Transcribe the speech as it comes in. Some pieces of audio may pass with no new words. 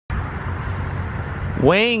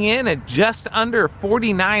Weighing in at just under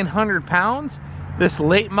 4,900 pounds, this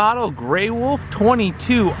late model Grey Wolf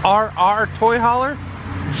 22RR toy hauler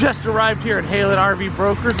just arrived here at Haylett RV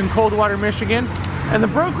Brokers in Coldwater, Michigan. And the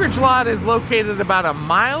brokerage lot is located about a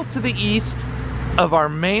mile to the east of our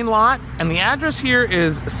main lot. And the address here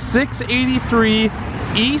is 683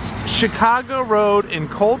 East Chicago Road in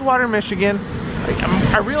Coldwater, Michigan.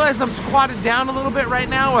 I realize I'm squatted down a little bit right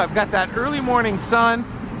now. I've got that early morning sun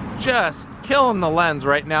just killing the lens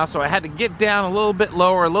right now, so I had to get down a little bit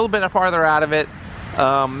lower, a little bit farther out of it.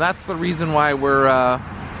 That's the reason why we're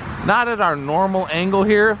not at our normal angle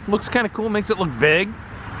here. Looks kind of cool, makes it look big.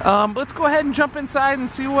 Let's go ahead and jump inside and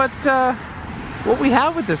see what we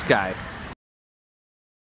have with this guy.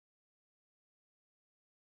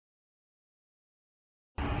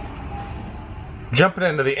 Jumping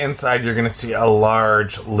into the inside, you're gonna see a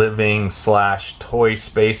large living / toy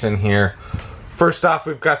space in here. First off,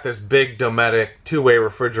 we've got this big Dometic 2-way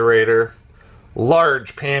refrigerator,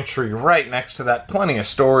 large pantry right next to that, plenty of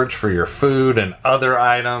storage for your food and other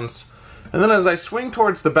items. And then as I swing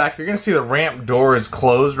towards the back, you're gonna see the ramp door is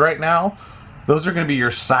closed right now. Those are gonna be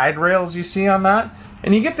your side rails you see on that.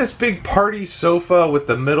 And you get this big party sofa with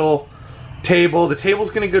the middle table. The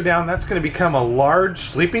table's gonna go down, that's gonna become a large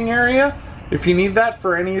sleeping area if you need that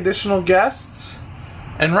for any additional guests.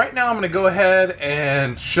 And right now I'm going to go ahead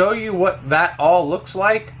and show you what that all looks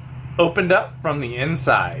like opened up from the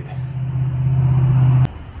inside.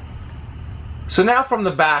 So now from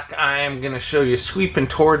the back I am going to show you sweeping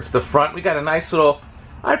towards the front. We got a nice little,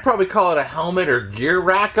 I'd probably call it a helmet or gear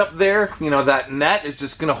rack up there. You know, that net is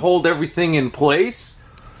just going to hold everything in place.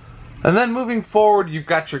 And then moving forward, you've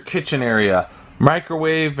got your kitchen area.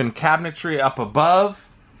 Microwave and cabinetry up above.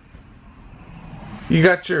 You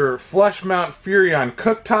got your flush mount Furrion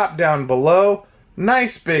cooktop down below.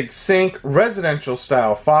 Nice big sink, residential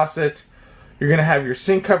style faucet. You're gonna have your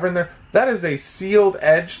sink cover in there. That is a sealed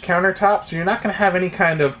edge countertop, so you're not gonna have any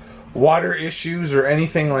kind of water issues or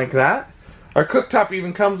anything like that. Our cooktop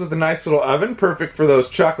even comes with a nice little oven, perfect for those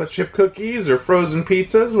chocolate chip cookies or frozen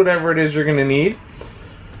pizzas, whatever it is you're gonna need.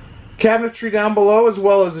 Cabinetry down below, as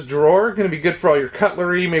well as a drawer. Gonna be good for all your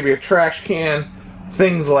cutlery, maybe a trash can,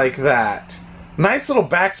 things like that. Nice little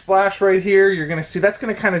backsplash right here. You're gonna see that's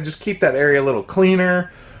gonna kind of just keep that area a little cleaner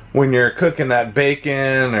when you're cooking that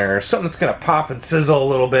bacon or something that's gonna pop and sizzle a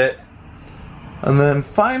little bit. And then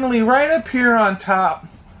finally, right up here on top,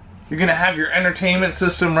 you're gonna have your entertainment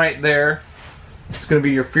system right there. It's gonna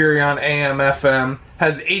be your Furrion AM FM.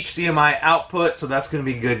 Has HDMI output, so that's gonna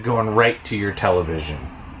be good going right to your television.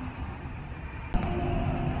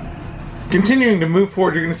 Continuing to move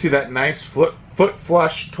forward, you're gonna see that nice foot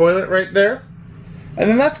flush toilet right there. And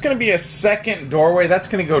then that's going to be a second doorway. That's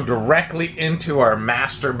going to go directly into our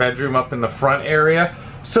master bedroom up in the front area.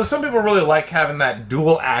 So some people really like having that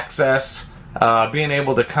dual access, being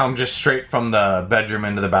able to come just straight from the bedroom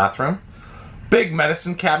into the bathroom. Big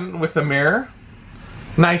medicine cabinet with a mirror.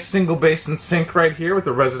 Nice single basin sink right here with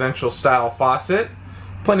a residential style faucet.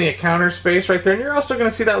 Plenty of counter space right there. And you're also going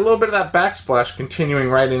to see that little bit of that backsplash continuing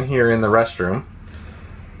right in here in the restroom.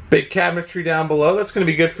 Big cabinetry down below. That's going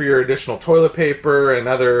to be good for your additional toilet paper and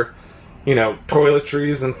other, you know,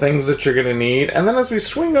 toiletries and things that you're going to need. And then as we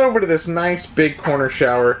swing over to this nice big corner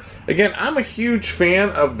shower, again, I'm a huge fan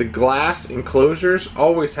of the glass enclosures,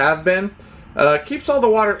 always have been. Keeps all the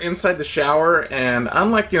water inside the shower, and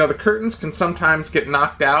unlike, you know, the curtains can sometimes get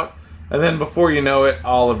knocked out, and then before you know it,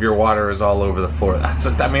 all of your water is all over the floor.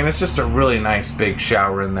 I mean, it's just a really nice big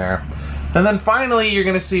shower in there. And then finally, you're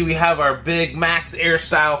going to see we have our big Max Air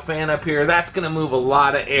style fan up here. That's going to move a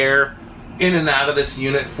lot of air in and out of this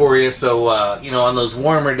unit for you. So, you know, on those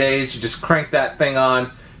warmer days, you just crank that thing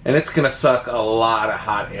on, and it's going to suck a lot of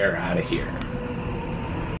hot air out of here.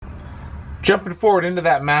 Jumping forward into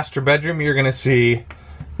that master bedroom, you're going to see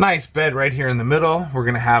nice bed right here in the middle. We're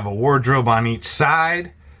going to have a wardrobe on each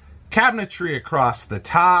side, cabinetry across the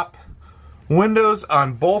top. Windows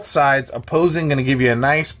on both sides opposing, going to give you a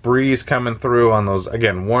nice breeze coming through on those,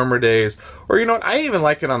 again, warmer days. Or you know what, I even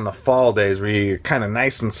like it on the fall days where you're kind of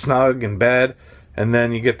nice and snug in bed, and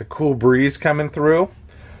then you get the cool breeze coming through.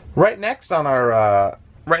 Right next on our,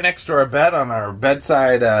 right next to our bed, on our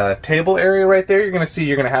bedside table area right there, you're going to see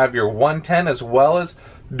you're going to have your 110 as well as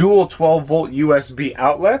dual 12-volt USB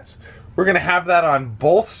outlets. We're going to have that on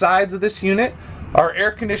both sides of this unit. Our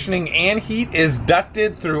air conditioning and heat is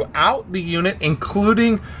ducted throughout the unit,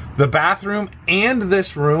 including the bathroom and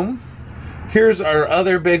this room. Here's our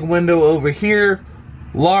other big window over here,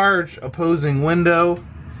 large opposing window.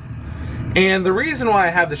 And the reason why I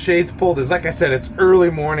have the shades pulled is, like I said, it's early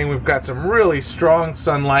morning. We've got some really strong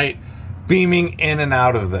sunlight beaming in and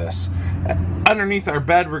out of this. Underneath our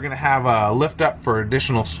bed, we're going to have a lift up for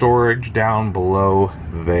additional storage down below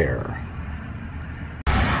there.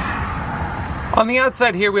 On the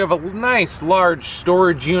outside here, we have a nice large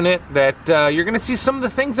storage unit that you're going to see some of the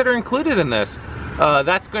things that are included in this.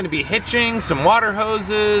 That's going to be hitching, some water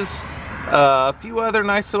hoses, a few other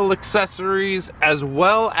nice little accessories, as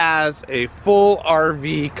well as a full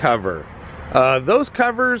RV cover. Those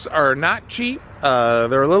covers are not cheap.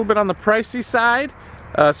 They're a little bit on the pricey side.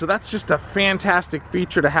 So that's just a fantastic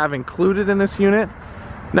feature to have included in this unit.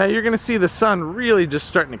 Now you're going to see the sun really just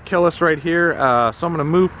starting to kill us right here. So I'm going to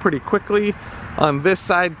move pretty quickly on this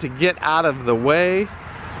side to get out of the way.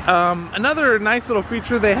 Another nice little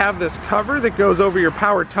feature, they have this cover that goes over your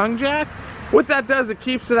power tongue jack. What that does, it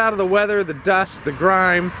keeps it out of the weather, the dust, the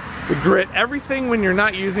grime, the grit, everything when you're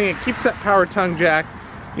not using it. Keeps that power tongue jack,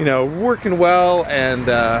 you know, working well and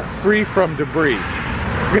free from debris.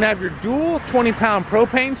 You're gonna have your dual 20-pound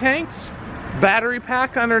propane tanks, battery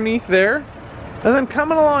pack underneath there, and then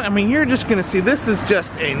coming along, I mean, you're just gonna see this is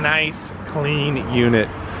just a nice, clean unit.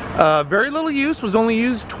 Very little use, was only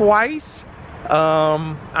used twice.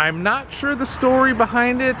 I'm not sure the story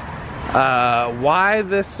behind it, why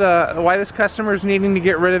this customer is needing to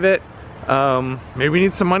get rid of it. Maybe we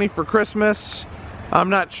need some money for Christmas. I'm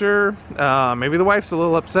not sure. Maybe the wife's a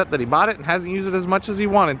little upset that he bought it and hasn't used it as much as he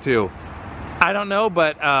wanted to. I don't know,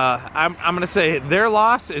 but I'm gonna say their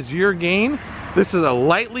loss is your gain. This is a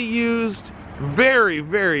lightly used, very,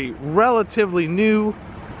 very relatively new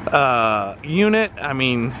unit. I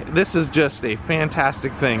mean, this is just a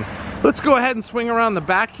fantastic thing. Let's go ahead and swing around the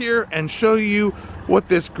back here and show you what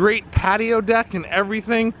this great patio deck and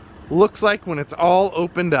everything looks like when it's all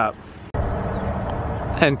opened up.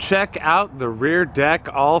 And check out the rear deck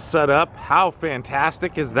all set up. How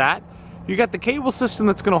fantastic is that? You got the cable system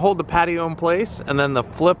that's going to hold the patio in place, and then the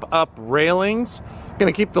flip up railings.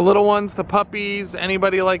 Going to keep the little ones, the puppies,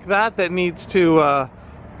 anybody like that that needs to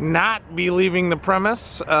not be leaving the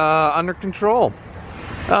premise under control.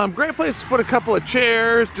 Great place to put a couple of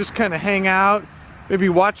chairs, just kind of hang out, maybe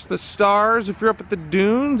watch the stars if you're up at the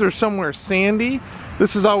dunes or somewhere sandy.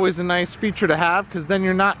 This is always a nice feature to have because then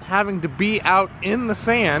you're not having to be out in the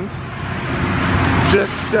sand.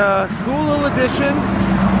 Just a cool little addition.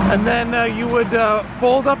 And then you would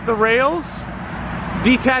fold up the rails,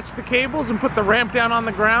 detach the cables, and put the ramp down on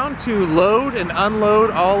the ground to load and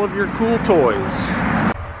unload all of your cool toys.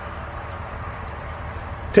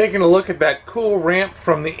 Taking a look at that cool ramp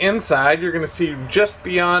from the inside, you're going to see just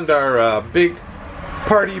beyond our big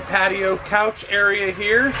party patio couch area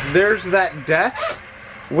here, there's that deck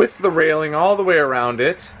with the railing all the way around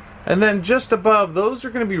it. And then just above, those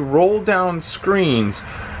are going to be roll down screens.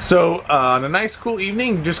 So on a nice cool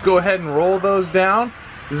evening, just go ahead and roll those down,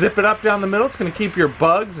 zip it up down the middle. It's going to keep your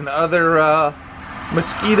bugs and other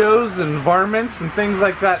mosquitoes and varmints and things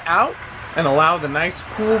like that out and allow the nice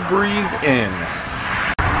cool breeze in.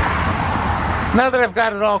 Now that I've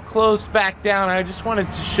got it all closed back down, I just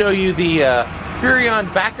wanted to show you the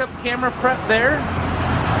Furrion backup camera prep there.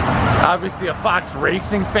 Obviously a Fox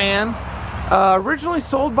Racing fan. Originally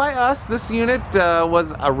sold by us. This unit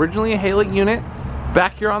was originally a Haylett unit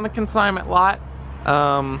back here on the consignment lot.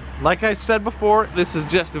 Like I said before, this is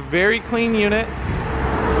just a very clean unit.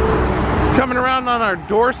 Coming around on our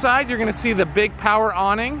door side, you're going to see the big power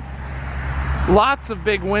awning. Lots of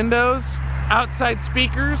big windows, outside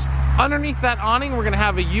speakers. Underneath that awning, we're going to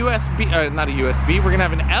have a not a USB, we're going to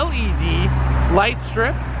have an LED light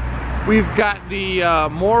strip. We've got the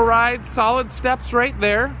More Ride solid steps right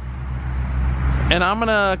there. And I'm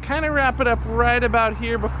gonna kind of wrap it up right about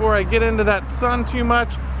here before I get into that sun too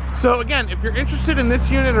much. So again, if you're interested in this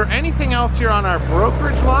unit or anything else here on our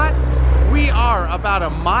brokerage lot, we are about a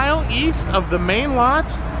mile east of the main lot.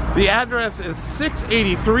 The address is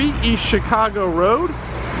 683 East Chicago Road,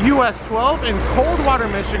 US 12 in Coldwater,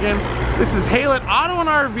 Michigan. This is Haylett Auto and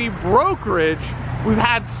RV Brokerage. We've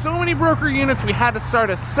had so many broker units, we had to start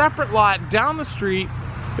a separate lot down the street.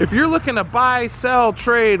 If you're looking to buy, sell,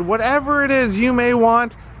 trade, whatever it is you may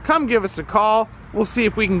want, come give us a call. We'll see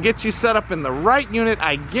if we can get you set up in the right unit.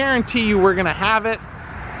 I guarantee you we're gonna have it.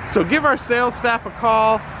 So give our sales staff a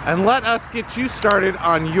call and let us get you started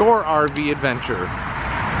on your RV adventure.